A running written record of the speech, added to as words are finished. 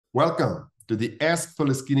Welcome to the Ask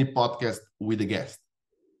Faleskini podcast with a guest.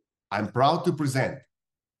 I'm proud to present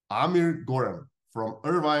Amir Goren from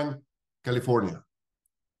Irvine, California.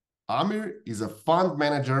 Amir is a fund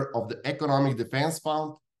manager of the Economic Defense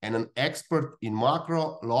Fund and an expert in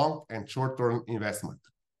macro, long, and short-term investment.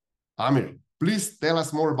 Amir, please tell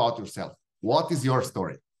us more about yourself. What is your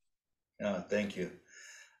story? Thank you.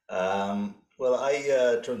 Well, I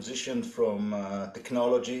transitioned from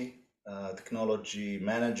technology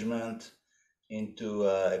management into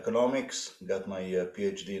economics, got my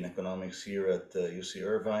PhD in economics here at UC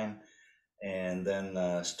Irvine, and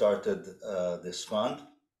then started this fund.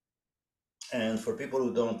 And for people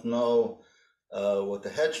who don't know what a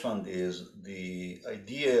hedge fund is, the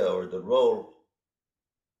idea or the role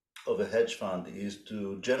of a hedge fund is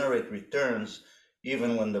to generate returns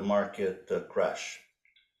even when the market crash.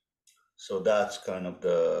 So that's kind of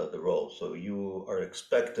the role. So you are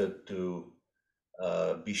expected to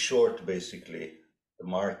be short, basically, the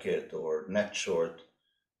market or net short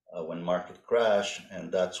when market crash,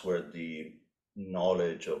 and that's where the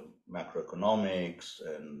knowledge of macroeconomics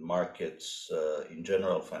and markets in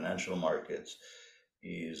general, financial markets,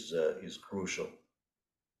 is crucial.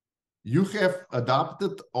 You have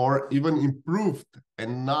adapted or even improved,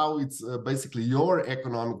 and now it's basically your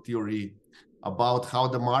economic theory about how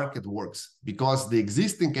the market works, because the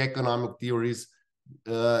existing economic theories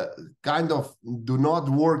kind of do not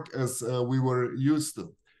work as we were used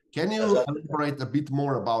to. Can you elaborate a bit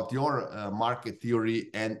more about your market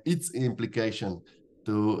theory and its implication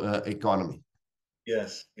to economy?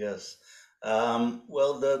 Yes.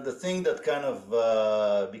 Well, the thing that kind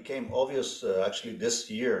of became obvious actually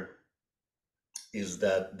this year is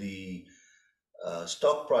that the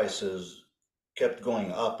stock prices kept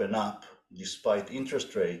going up and up despite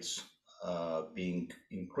interest rates being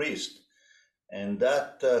increased. And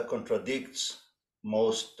that contradicts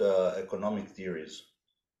most economic theories.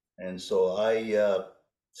 And so I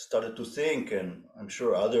started to think, and I'm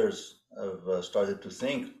sure others have started to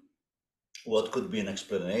think, what could be an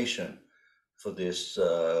explanation for this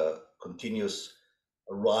continuous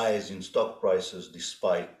rise in stock prices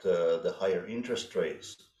despite the higher interest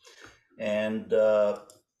rates. And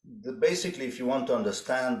basically, if you want to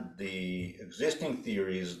understand the existing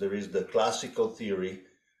theories, there is the classical theory,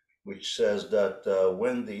 which says that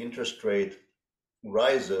when the interest rate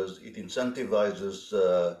rises, it incentivizes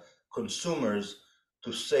consumers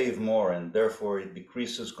to save more, and therefore it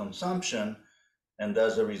decreases consumption, and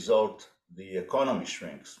as a result, the economy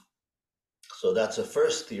shrinks. So that's a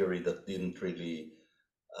first theory that didn't really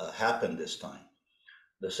happen this time.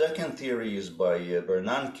 The second theory is by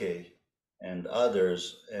Bernanke and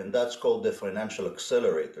others, and that's called the financial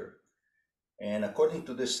accelerator. And according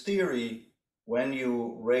to this theory, when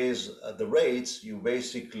you raise the rates, you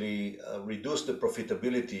basically reduce the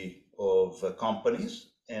profitability of companies.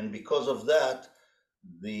 And because of that,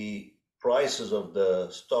 the prices of the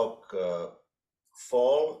stock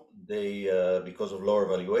fall, because of lower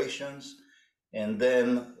valuations, and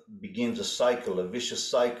then begins a cycle, a vicious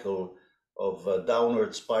cycle of a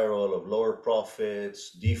downward spiral of lower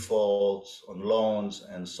profits, defaults on loans,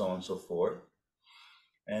 and so on and so forth.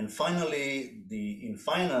 And finally, in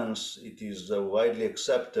finance, it is widely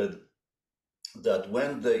accepted that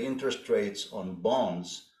when the interest rates on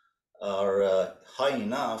bonds are high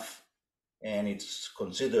enough, and it's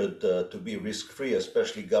considered to be risk-free,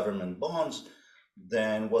 especially government bonds,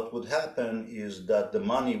 then what would happen is that the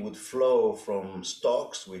money would flow from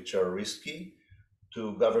stocks, which are risky,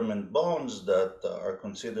 to government bonds that are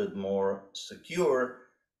considered more secure.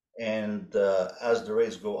 And as the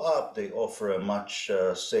rates go up, they offer a much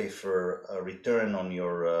safer return on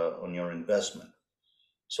your investment.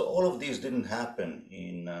 So all of these didn't happen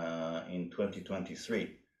in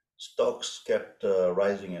 2023. Stocks kept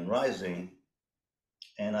rising and rising,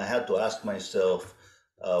 and I had to ask myself,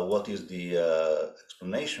 what is the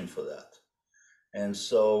explanation for that? And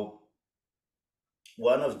so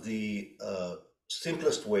one of the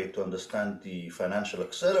simplest way to understand the financial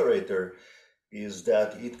accelerator is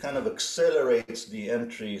that it kind of accelerates the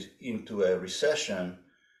entry into a recession,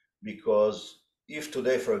 because if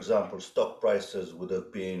today, for example, stock prices would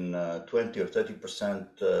have been 20 or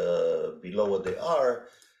 30% below what they are,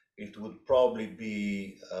 it would probably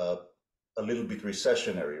be a little bit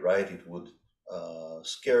recessionary, right? It would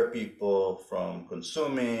scare people from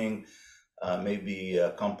consuming, maybe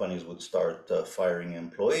companies would start firing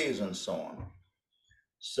employees and so on.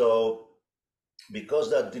 So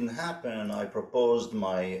because that didn't happen, I proposed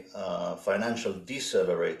my financial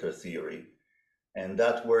decelerator theory, and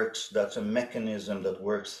that's a mechanism that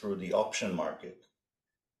works through the option market.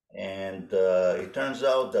 And it turns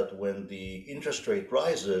out that when the interest rate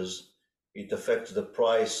rises, it affects the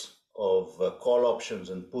price of call options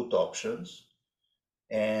and put options,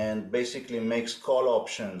 and basically makes call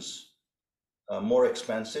options more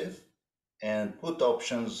expensive and put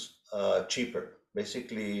options cheaper,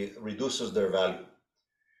 basically reduces their value.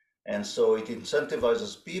 And so it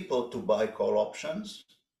incentivizes people to buy call options.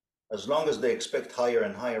 As long as they expect higher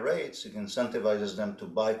and higher rates, it incentivizes them to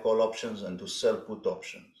buy call options and to sell put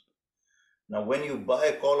options. Now, when you buy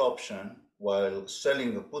a call option while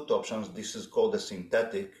selling a put options, this is called a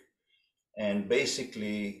synthetic, and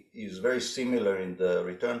basically is very similar in the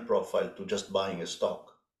return profile to just buying a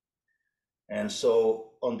stock. And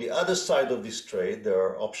so on the other side of this trade, there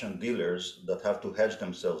are option dealers that have to hedge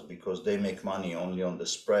themselves because they make money only on the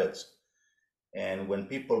spreads. And when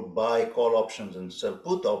people buy call options and sell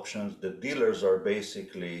put options, the dealers are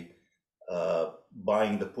basically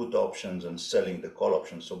buying the put options and selling the call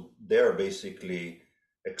options. So they're basically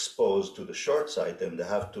exposed to the short side, and they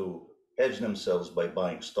have to hedge themselves by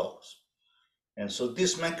buying stocks. And so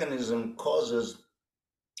this mechanism causes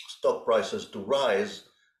stock prices to rise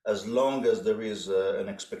as long as there is an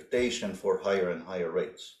expectation for higher and higher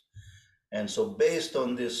rates. And so based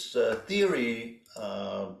on this theory,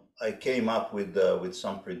 I came up with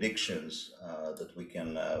some predictions that we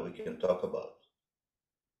can talk about.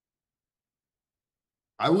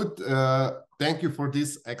 I would thank you for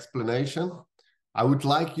this explanation. I would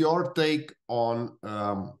like your take on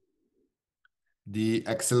the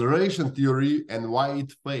acceleration theory and why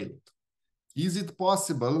it failed. Is it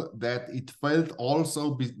possible that it failed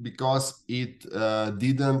also because it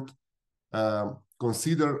didn't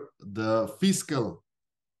consider the fiscal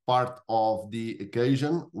part of the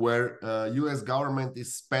equation, where US government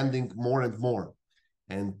is spending more and more?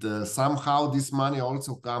 And somehow this money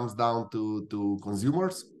also comes down to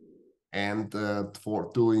consumers and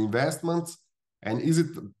to investments. And is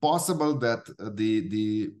it possible that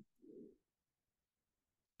the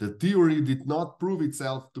theory did not prove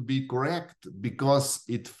itself to be correct because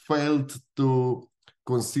it failed to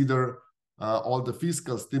consider all the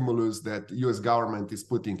fiscal stimulus that US government is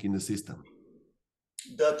putting in the system?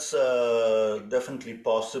 That's definitely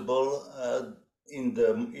possible. In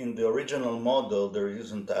the original model, there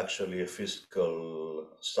isn't actually a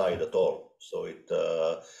fiscal side at all. So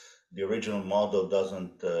the original model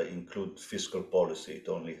doesn't include fiscal policy. It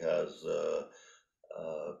only has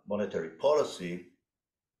monetary policy.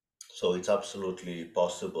 So it's absolutely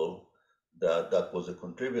possible that that was a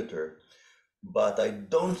contributor. But I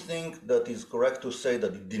don't think that it's correct to say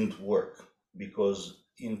that it didn't work, because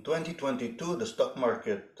in 2022, the stock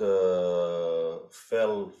market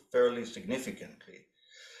fell fairly significantly.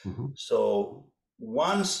 Mm-hmm. So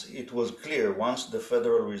once it was clear, once the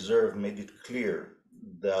Federal Reserve made it clear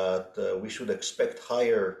that we should expect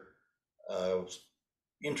higher uh,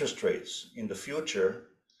 interest rates in the future,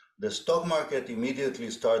 the stock market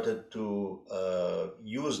immediately started to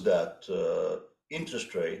use that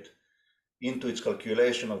interest rate into its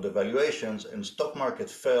calculation of the valuations, and stock market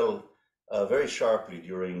fell very sharply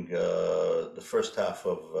during the first half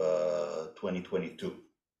of 2022.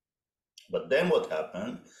 But then what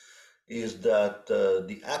happened is that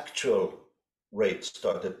the actual rate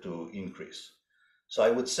started to increase. So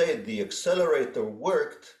I would say the accelerator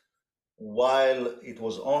worked while it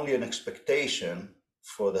was only an expectation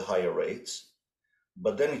for the higher rates,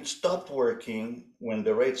 but then it stopped working when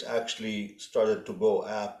the rates actually started to go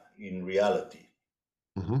up in reality.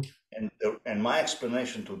 Mm-hmm. And my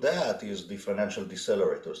explanation to that is the financial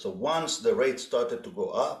decelerator. So once the rates started to go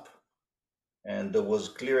up, and there was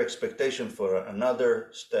clear expectation for another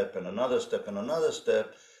step and another step and another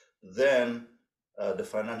step, then the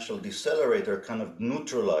financial decelerator kind of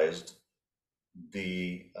neutralized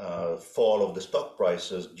the fall of the stock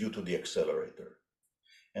prices due to the accelerator.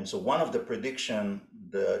 And so one of the prediction,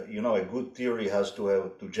 a good theory has to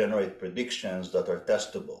have to generate predictions that are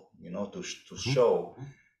testable, to show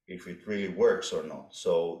if it really works or not.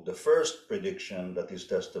 So the first prediction that is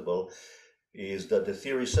testable is that the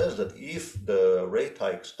theory says that if the rate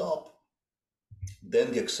hikes stop,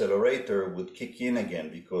 then the accelerator would kick in again,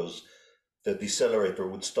 because the decelerator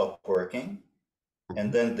would stop working,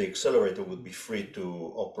 and then the accelerator would be free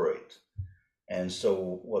to operate. And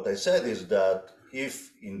so what I said is that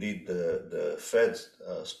if indeed the Fed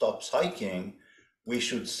stops hiking, we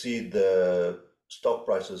should see the stock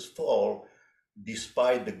prices fall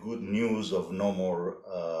despite the good news of no more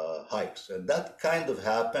hikes. And that kind of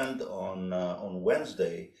happened on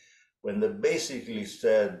Wednesday, when they basically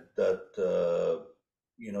said that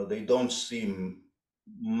they don't see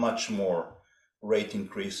much more rate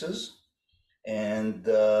increases. And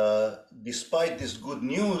despite this good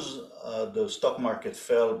news, the stock market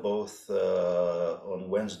fell both on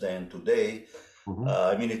Wednesday and today.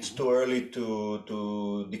 I mean, it's too early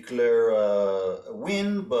to declare a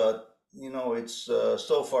win, but it's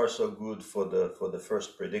so far so good for the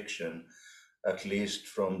first prediction, at least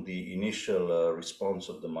from the initial response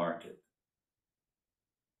of the market.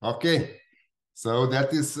 Okay, so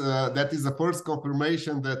that is the first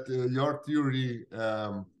confirmation that your theory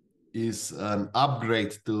is an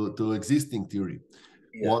upgrade to existing theory.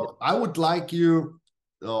 Yeah. What I would like you,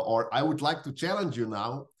 or I would like to challenge you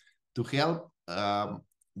now to help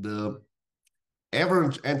the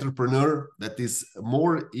average entrepreneur that is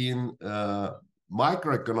more in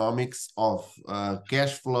microeconomics of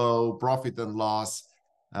cash flow, profit and loss,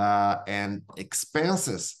 and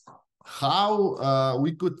expenses, how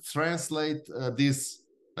we could translate this,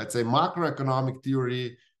 let's say, macroeconomic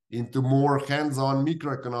theory into more hands-on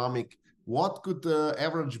microeconomic. What could the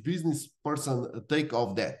average business person take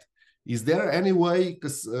of that? Is there any way,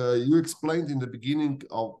 because you explained in the beginning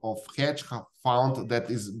of hedge fund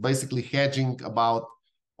that is basically hedging about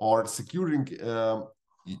or securing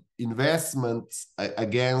investments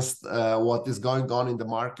against what is going on in the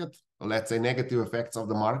market, let's say negative effects of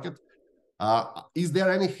the market. Is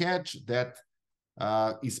there any hedge that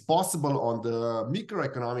is possible on the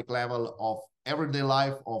microeconomic level of everyday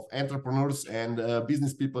life of entrepreneurs and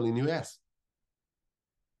business people in US?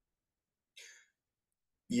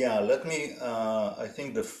 Yeah, I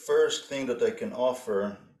think the first thing that I can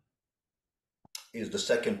offer is the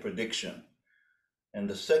second prediction. And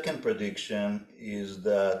the second prediction is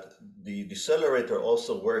that the decelerator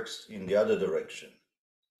also works in the other direction.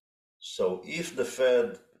 So if the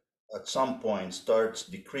Fed at some point starts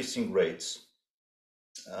decreasing rates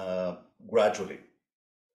gradually,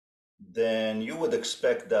 then you would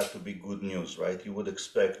expect that to be good news, right? You would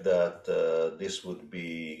expect that this would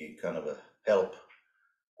be kind of a help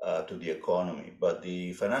to the economy. But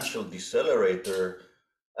the financial decelerator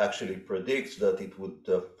actually predicts that it would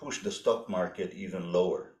push the stock market even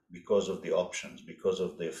lower because of the options, because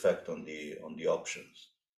of the effect on the options.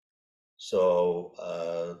 So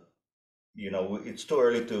it's too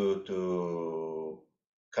early to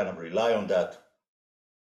kind of rely on that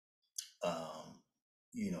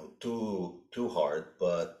too hard.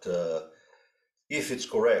 But if it's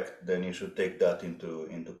correct, then you should take that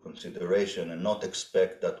into consideration and not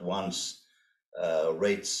expect that once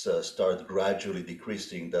rates start gradually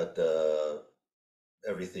decreasing that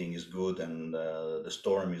everything is good and the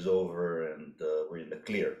storm is over and we're in the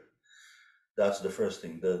clear. That's the first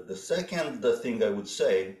thing. The second thing I would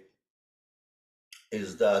say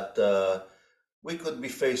is that we could be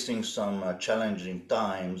facing some challenging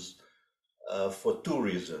times for two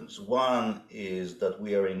reasons. One is that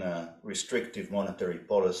we are in a restrictive monetary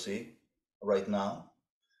policy right now.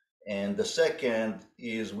 And the second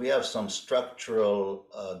is we have some structural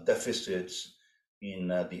deficits in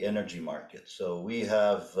the energy market. So we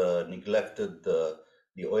have neglected the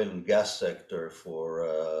oil and gas sector for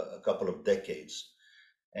a couple of decades.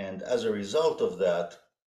 And as a result of that,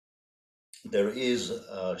 there is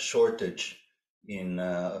a shortage in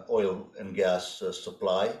oil and gas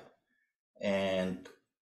supply. And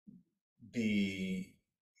the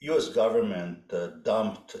US government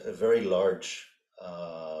dumped a very large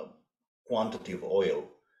quantity of oil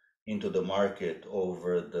into the market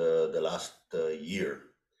over the last year.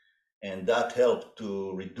 And that helped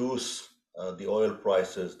to reduce the oil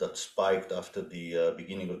prices that spiked after the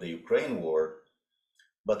beginning of the Ukraine war.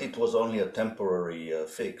 But it was only a temporary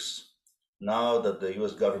fix. Now that the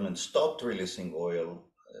US government stopped releasing oil,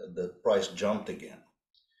 the price jumped again.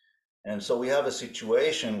 And so we have a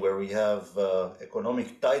situation where we have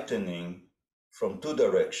economic tightening from two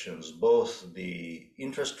directions, both the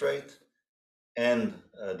interest rate and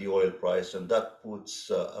the oil price, and that puts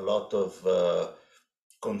a lot of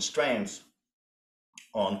constraints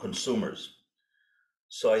on consumers.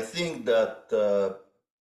 So I think that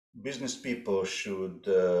business people should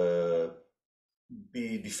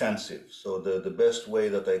be defensive. So the best way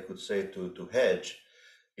that I could say to hedge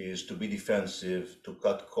is to be defensive, to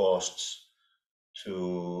cut costs,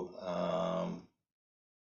 to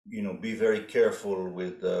be very careful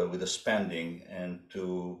with the spending, and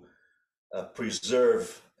to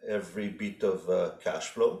preserve every bit of cash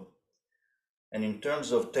flow. And in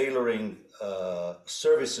terms of tailoring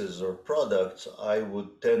services or products, I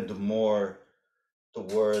would tend more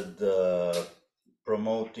toward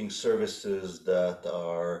promoting services that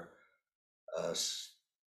are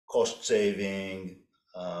cost saving,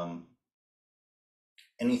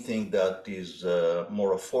 anything that is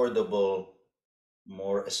more affordable,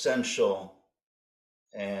 more essential,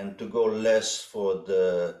 and to go less for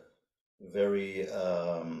the very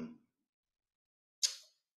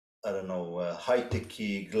I don't know,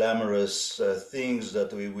 high-techy, glamorous things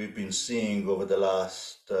that we've been seeing over the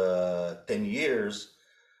last 10 years.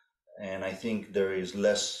 And I think there is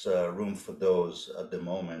less room for those at the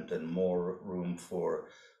moment and more room for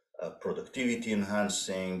productivity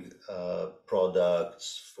enhancing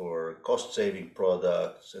products, for cost saving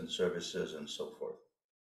products and services and so forth.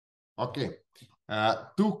 Okay.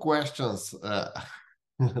 Two questions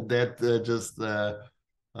that just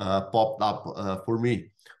popped up for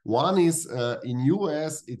me. One is in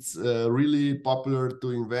US, it's really popular to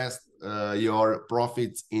invest your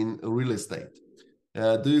profits in real estate.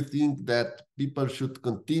 Do you think that people should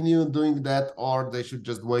continue doing that, or they should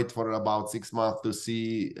just wait for about 6 months to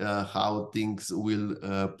see how things will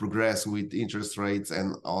progress with interest rates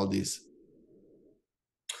and all this?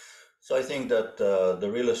 So I think that the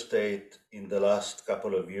real estate in the last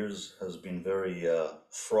couple of years has been very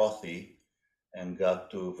frothy and got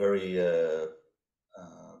to very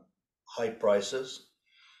high prices.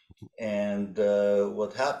 And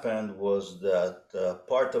what happened was that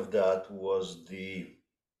part of that was the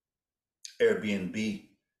Airbnb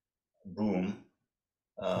boom.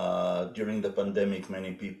 During the pandemic,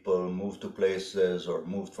 many people moved to places or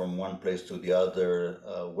moved from one place to the other,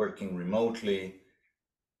 working remotely,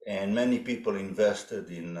 and many people invested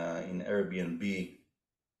in Airbnb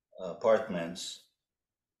apartments,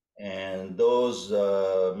 and those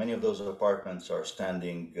many of those apartments are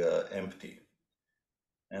standing empty.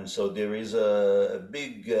 And so there is a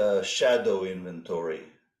big shadow inventory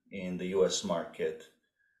in the US market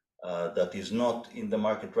that is not in the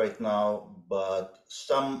market right now, but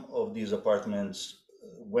some of these apartments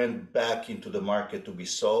went back into the market to be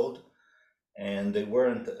sold and they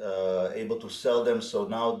weren't able to sell them. So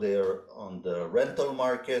now they're on the rental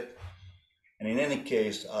market. And in any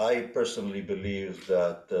case, I personally believe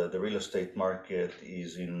that the real estate market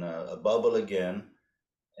is in a bubble again.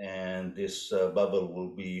 And this bubble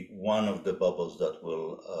will be one of the bubbles that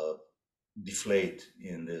will deflate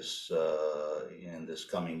in this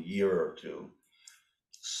coming year or two.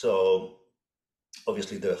 So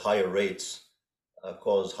obviously the higher rates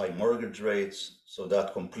cause high mortgage rates, so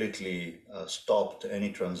that completely stopped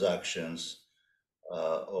any transactions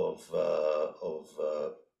of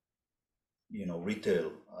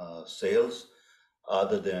retail sales,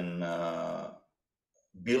 other than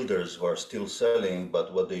builders who are still selling.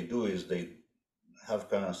 But what they do is they have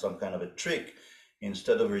some kind of a trick.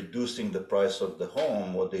 Instead of reducing the price of the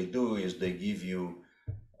home, what they do is they give you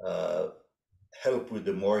help with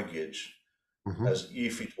the mortgage, as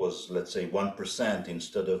if it was, let's say, 1%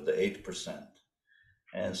 instead of the 8%.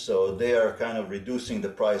 And so they are kind of reducing the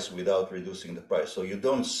price without reducing the price. So you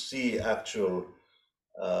don't see actual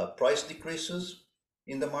price decreases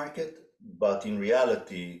in the market, but in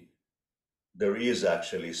reality, there is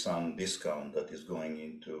actually some discount that is going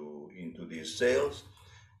into these sales.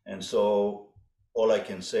 And so all I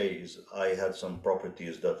can say is I had some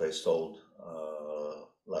properties that I sold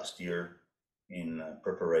last year in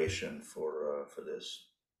preparation for this.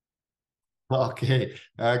 Okay,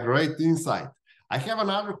 great insight. I have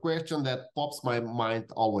another question that pops my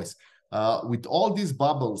mind always. With all these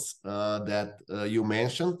bubbles that you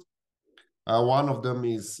mentioned, one of them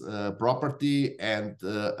is property, and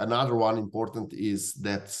another one important is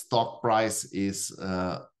that stock price is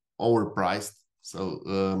overpriced, so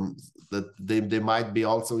that they might be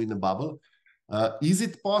also in a bubble. Is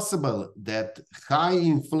it possible that high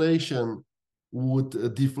inflation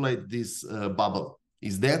would deflate this bubble?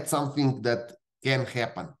 Is that something that can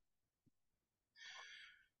happen?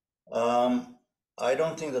 I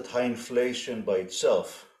don't think that high inflation by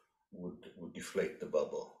itself would deflate the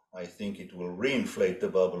bubble. I think it will reinflate the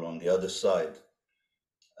bubble on the other side,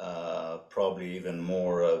 probably even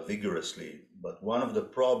more vigorously. But one of the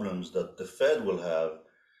problems that the Fed will have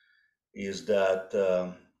is that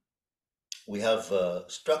we have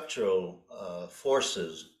structural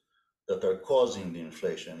forces that are causing the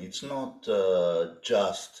inflation. It's not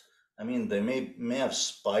just, I mean, they may have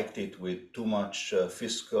spiked it with too much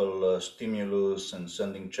fiscal stimulus and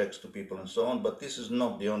sending checks to people and so on, but this is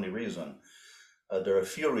not the only reason. There are a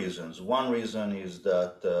few reasons. One reason is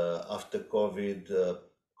that after COVID,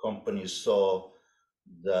 companies saw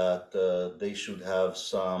that they should have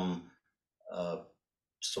some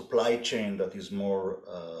supply chain that is more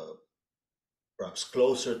perhaps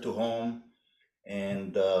closer to home,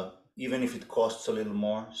 and even if it costs a little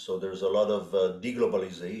more. So there's a lot of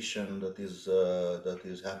deglobalization that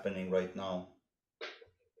is happening right now.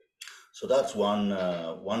 So that's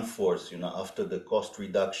one force. After the cost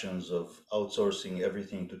reductions of outsourcing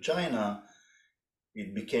everything to China,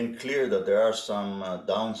 it became clear that there are some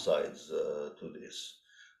downsides to this.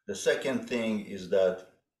 The second thing is that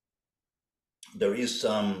there is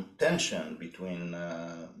some tension between,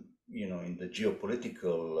 in the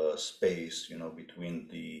geopolitical space, between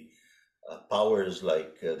the powers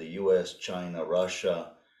like the US, China,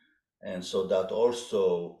 Russia. And so that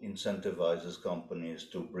also incentivizes companies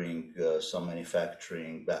to bring some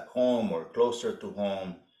manufacturing back home or closer to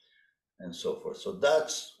home and so forth. So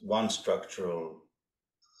that's one structural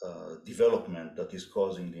development that is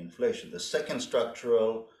causing the inflation. The second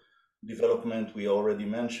structural development we already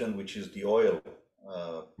mentioned, which is the oil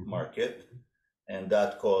market, and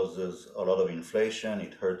that causes a lot of inflation.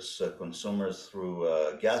 It hurts consumers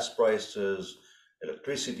through gas prices,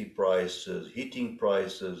 electricity prices, heating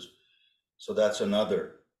prices. So that's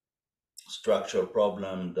another structural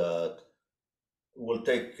problem that will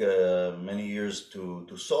take many years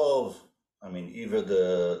to solve. I mean, even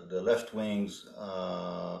the left wings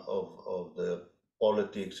of the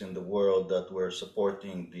politics in the world that were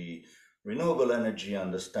supporting the renewable energy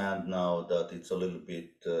understand now that it's a little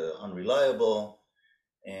bit unreliable,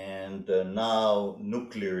 and now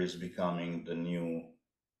nuclear is becoming the new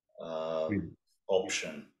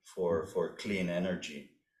option for clean energy.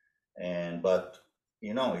 But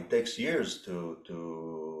it takes years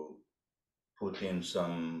to put in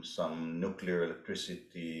some nuclear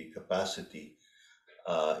electricity capacity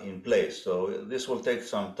in place. So this will take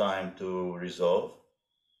some time to resolve.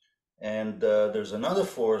 And there's another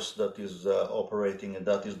force that is operating, and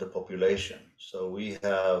that is the population. So we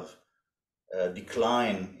have a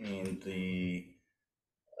decline in the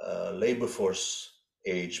labor force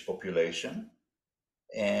age population,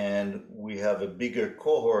 and we have a bigger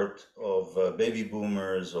cohort of baby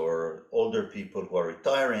boomers or older people who are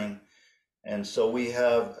retiring. And so we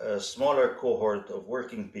have a smaller cohort of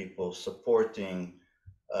working people supporting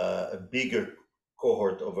a bigger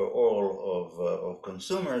cohort overall of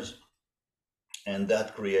consumers, and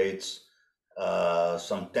that creates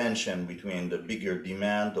some tension between the bigger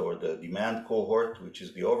demand or the demand cohort, which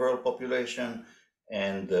is the overall population,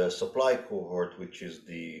 and the supply cohort, which is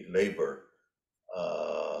the labor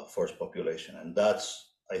force population. And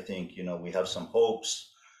that's, I think, we have some hopes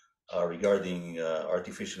regarding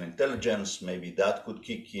artificial intelligence. Maybe that could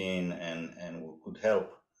kick in and could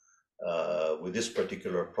help with this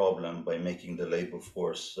particular problem by making the labor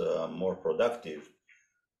force more productive.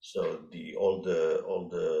 So all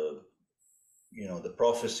the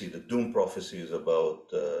the doom prophecies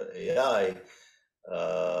about AI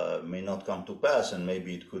may not come to pass, and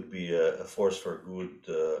maybe it could be a force for good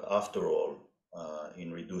after all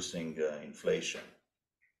in reducing inflation.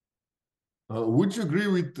 Would you agree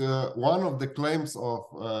with one of the claims of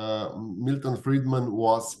Milton Friedman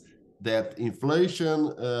was that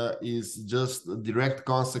inflation is just a direct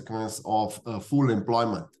consequence of full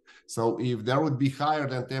employment? So if there would be higher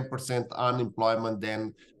than 10% unemployment,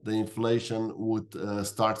 then the inflation would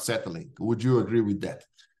start settling. Would you agree with that?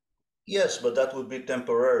 Yes, but that would be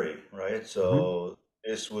temporary, right? So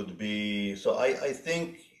this would be, so I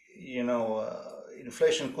think,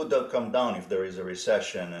 inflation could have come down if there is a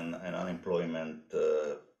recession and unemployment,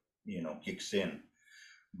 kicks in.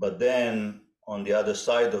 But then on the other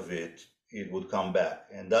side of it, it would come back.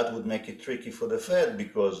 And that would make it tricky for the Fed,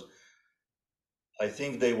 because I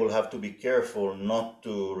think they will have to be careful not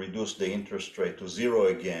to reduce the interest rate to zero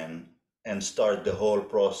again and start the whole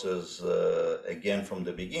process again from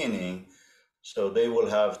the beginning. So they will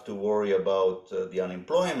have to worry about the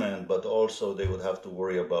unemployment, but also they would have to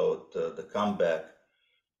worry about the comeback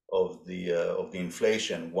of the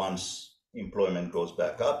inflation once employment goes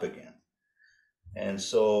back up again. And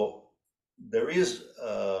so there is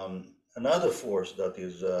another force that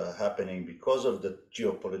is happening because of the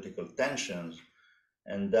geopolitical tensions,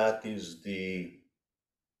 and that is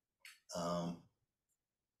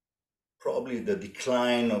probably the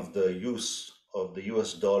decline of the use of the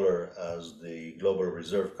US dollar as the global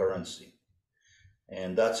reserve currency.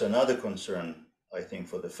 And that's another concern, I think,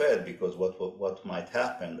 for the Fed, because what might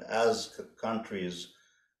happen as countries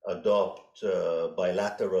adopt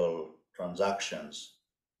bilateral transactions,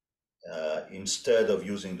 instead of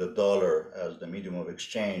using the dollar as the medium of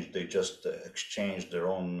exchange, they just exchange their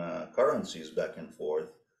own currencies back and forth.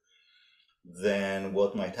 Then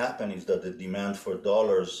what might happen is that the demand for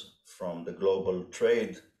dollars from the global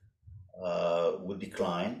trade would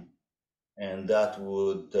decline, and that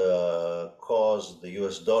would cause the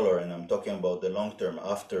US dollar, and I'm talking about the long term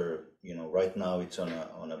after, right now it's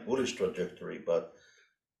on a bullish trajectory, but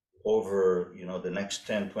over, the next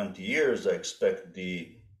 10, 20 years, I expect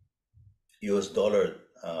the US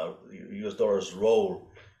dollar's role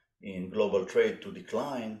in global trade to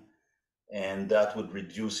decline. and that would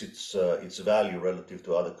reduce its value relative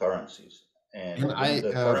to other currencies. And And when I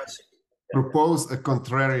the currency, propose a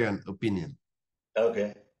contrarian opinion.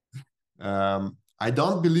 okay, I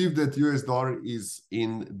don't believe that US dollar is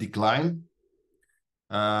in decline.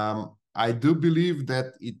 I do believe that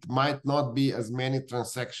it might not be as many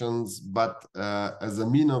transactions, but as a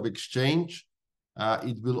mean of exchange,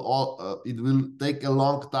 it will take a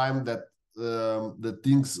long time that the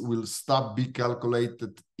things will stop be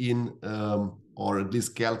calculated in or at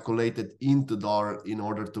least calculated into dollar in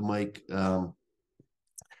order to make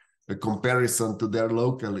a comparison to their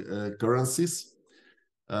local currencies.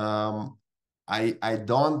 Um, I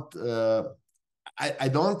don't. I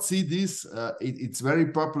don't see this. It's very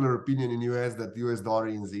popular opinion in US that US dollar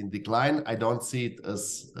is in decline. I don't see it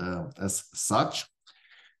as such,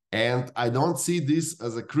 and I don't see this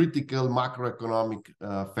as a critical macroeconomic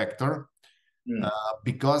factor. mm,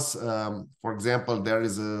 Because, for example, there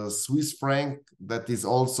is a Swiss franc that is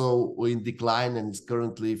also in decline and is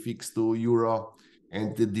currently fixed to euro,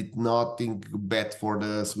 and it did nothing bad for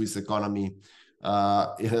the Swiss economy.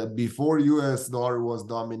 Before US dollar was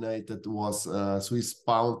dominated was Swiss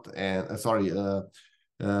pound and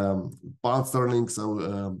pound sterling, so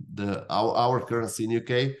our currency in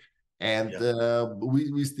UK, and yeah.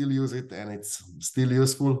 we still use it and it's still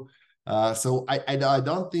useful. So I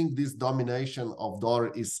don't think this domination of dollar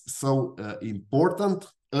is so important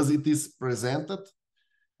as it is presented.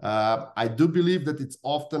 I do believe that it's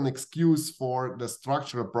often excuse for the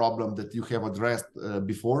structural problem that you have addressed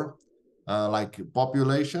before, like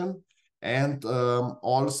population. And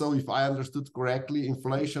also, if I understood correctly,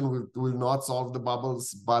 inflation will not solve the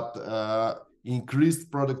bubbles, but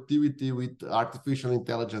increased productivity with artificial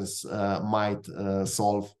intelligence might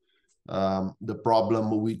solve the problem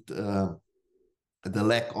with the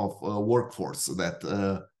lack of workforce that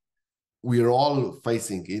we are all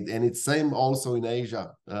facing it, and it's same also in Asia,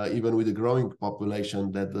 even with the growing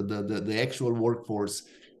population, that the actual workforce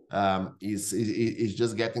is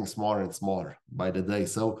just getting smaller and smaller by the day.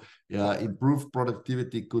 So improved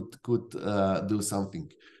productivity could do something.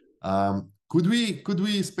 Could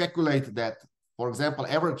we speculate that, for example,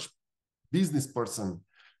 average business person,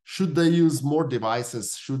 should they use more devices?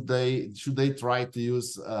 Should they try to use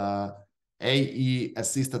AI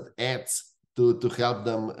assisted ads to help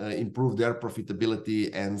them improve their profitability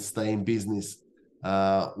and stay in business?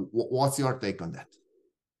 What's your take on that?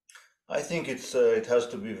 I think it has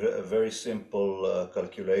to be a very simple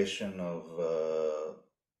calculation of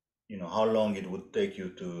how long it would take you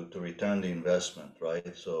to return the investment,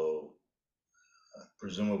 right? So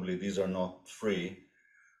presumably these are not free,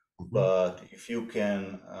 Mhm. but if you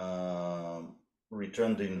can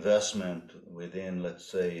return the investment within, let's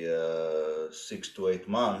say, 6 to 8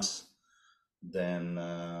 months, then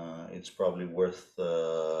it's probably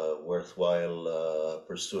worthwhile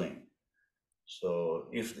pursuing. So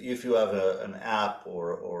if you have an app or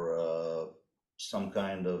some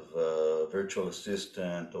kind of virtual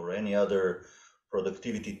assistant or any other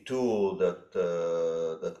productivity tool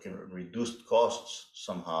that can reduce costs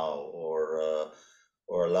somehow, or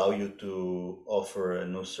allow you to offer a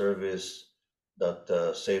new service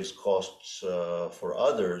that saves costs for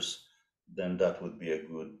others, then that would be a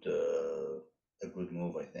good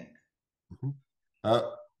move, I think. Mhm. Uh,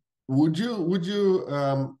 would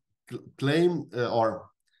you claim or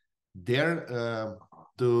dare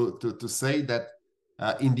to say that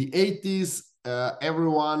in the 80s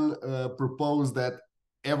everyone proposed that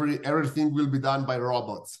everything will be done by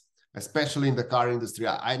robots, especially in the car industry?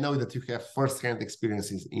 I know that you have first-hand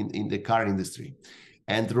experiences in the car industry,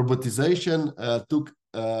 and robotization took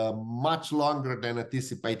much longer than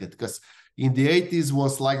anticipated, because in the 80s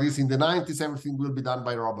was like this. In the 90s everything will be done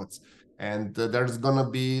by robots, and there's gonna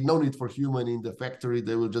be no need for human in the factory.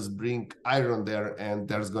 They will just bring iron there, and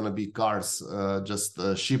there's gonna be cars just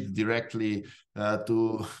shipped directly to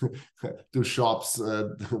to shops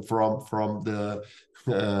from the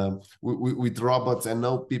with robots and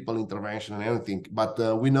no people intervention and anything. But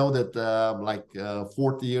we know that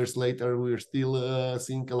 40 years later, we're still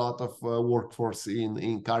seeing a lot of workforce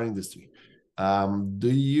in car industry.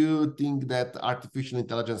 Do you think that artificial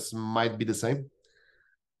intelligence might be the same?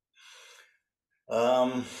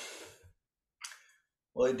 Um,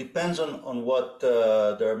 Well, it depends on what.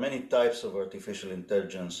 There are many types of artificial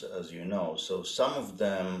intelligence, as you know. So some of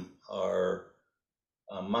them are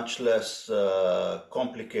much less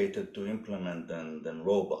complicated to implement than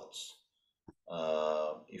robots.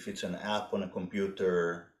 If it's an app on a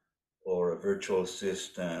computer or a virtual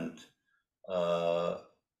assistant, uh,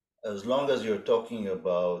 as long as you're talking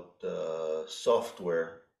about software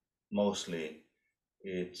mostly,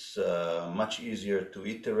 It's much easier to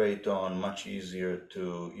iterate on, much easier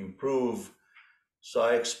to improve. So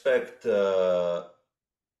I expect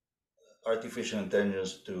artificial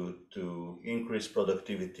intelligence to increase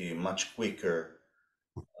productivity much quicker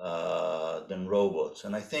than robots.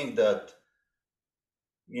 And I think that,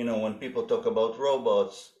 when people talk about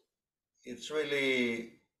robots, it's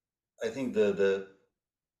really, I think the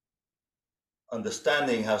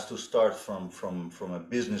understanding has to start from a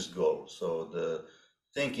business goal. So the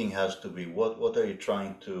thinking has to be, what are you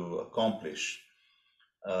trying to accomplish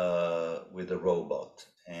with a robot?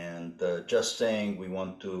 And just saying we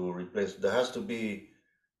want to replace, there has to be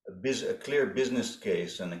a clear business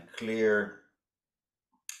case and a clear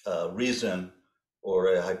reason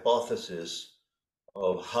or a hypothesis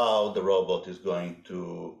of how the robot is going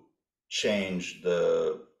to change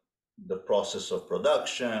the process of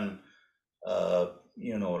production.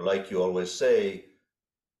 Like you always say,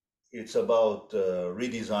 it's about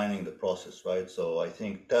redesigning the process, right? So I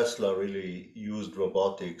think Tesla really used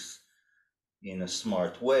robotics in a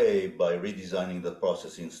smart way by redesigning the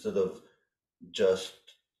process instead of just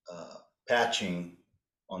uh, patching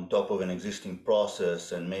on top of an existing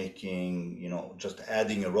process and making, just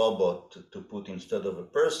adding a robot to put instead of a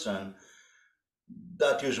person.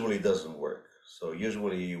 That usually doesn't work. So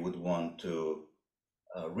usually you would want to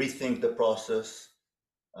rethink the process.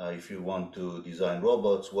 If you want to design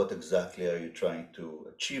robots, what exactly are you trying to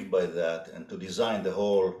achieve by that? And to design the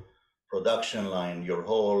whole production line, your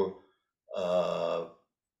whole uh,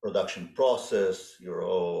 production process, your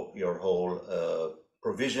whole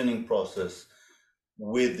provisioning process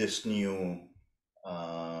with this new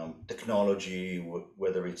technology,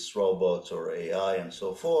 whether it's robots or AI and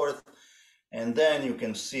so forth. And then you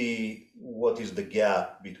can see what is the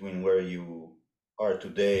gap between where you are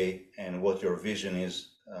today and what your vision is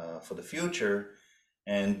for the future,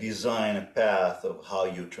 and design a path of how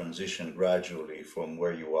you transition gradually from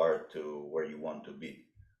where you are to where you want to be.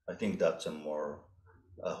 I think that's a more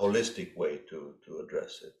holistic way to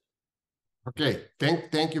address it. Okay,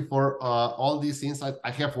 thank you for all these insights.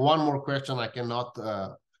 I have one more question I cannot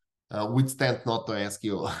withstand not to ask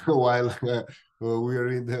you while we are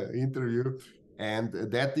in the interview. And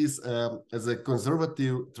that is, as a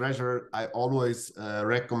conservative treasurer, I always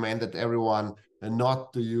recommended everyone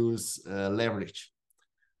not to use leverage.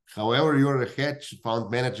 However, you're a hedge fund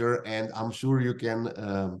manager, and I'm sure you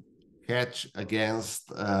can hedge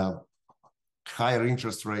against higher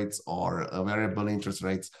interest rates or variable interest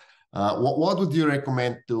rates. What would you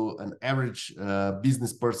recommend to an average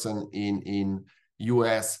business person in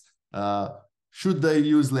US? Should they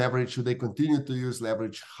use leverage? Should they continue to use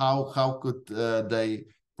leverage? How could they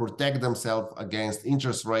protect themselves against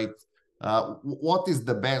interest rate? What is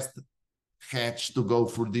the best hedge to go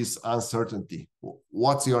for this uncertainty?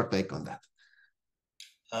 What's your take on that?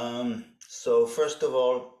 So first of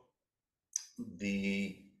all,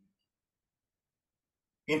 the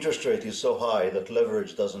interest rate is so high that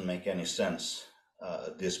leverage doesn't make any sense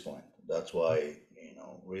at this point. That's why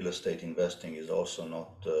real estate investing is also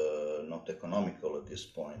not economical at this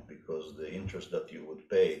point, because the interest that you would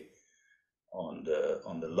pay on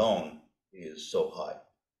the loan is so high.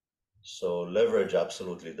 So leverage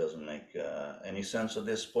absolutely doesn't make any sense at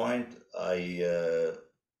this point. I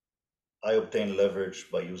obtain leverage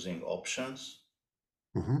by using options,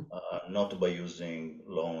 not by using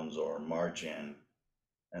loans or margin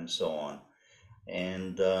and so on.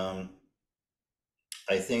 And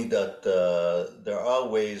I think that there are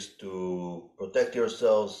ways to protect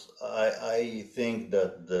yourselves. I think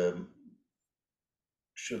that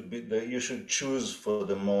you should choose for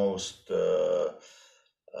the most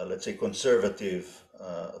let's say conservative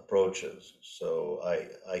approaches. So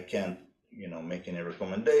I can't make any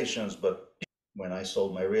recommendations, but when I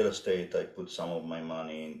sold my real estate, I put some of my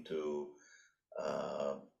money into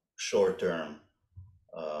short-term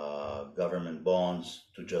government bonds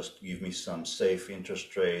to just give me some safe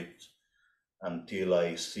interest rate until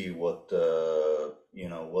I see what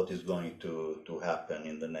what is going to happen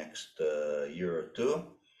in the next year or two.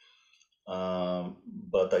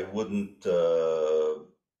 But I wouldn't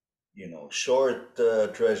short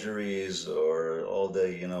treasuries or all the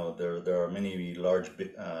there are many large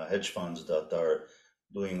hedge funds that are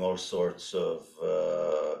doing all sorts of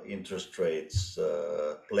interest rates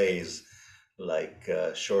plays, like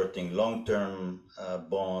shorting long-term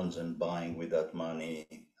bonds and buying with that money,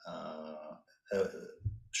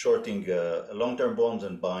 shorting long-term bonds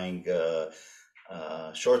and buying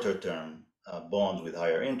shorter-term bonds with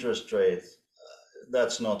higher interest rates.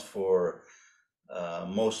 That's not for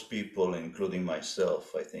most people, including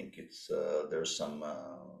myself. I think it's there's some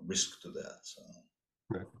risk to that. So.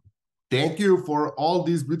 Thank you for all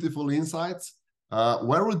these beautiful insights.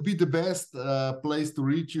 Where would be the best place to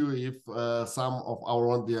reach you if some of our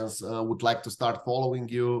audience would like to start following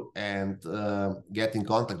you and get in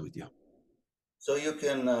contact with you? So you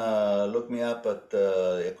can look me up at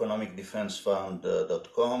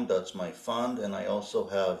economicdefensefund.com. That's my fund, and I also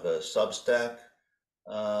have a Substack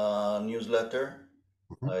newsletter.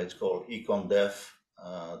 Mhm. It's called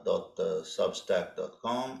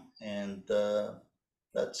ecomdef.substack.com, and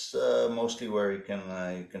that's mostly where you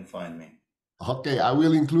can find me. Okay, I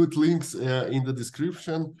will include links in the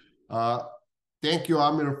description. Thank you,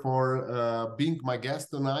 Amir, for being my guest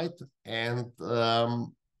tonight, and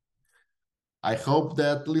I hope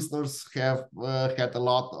that listeners have had a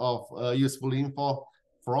lot of useful info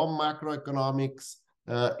from macroeconomics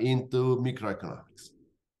into microeconomics.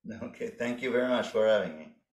 Okay, thank you very much for having me.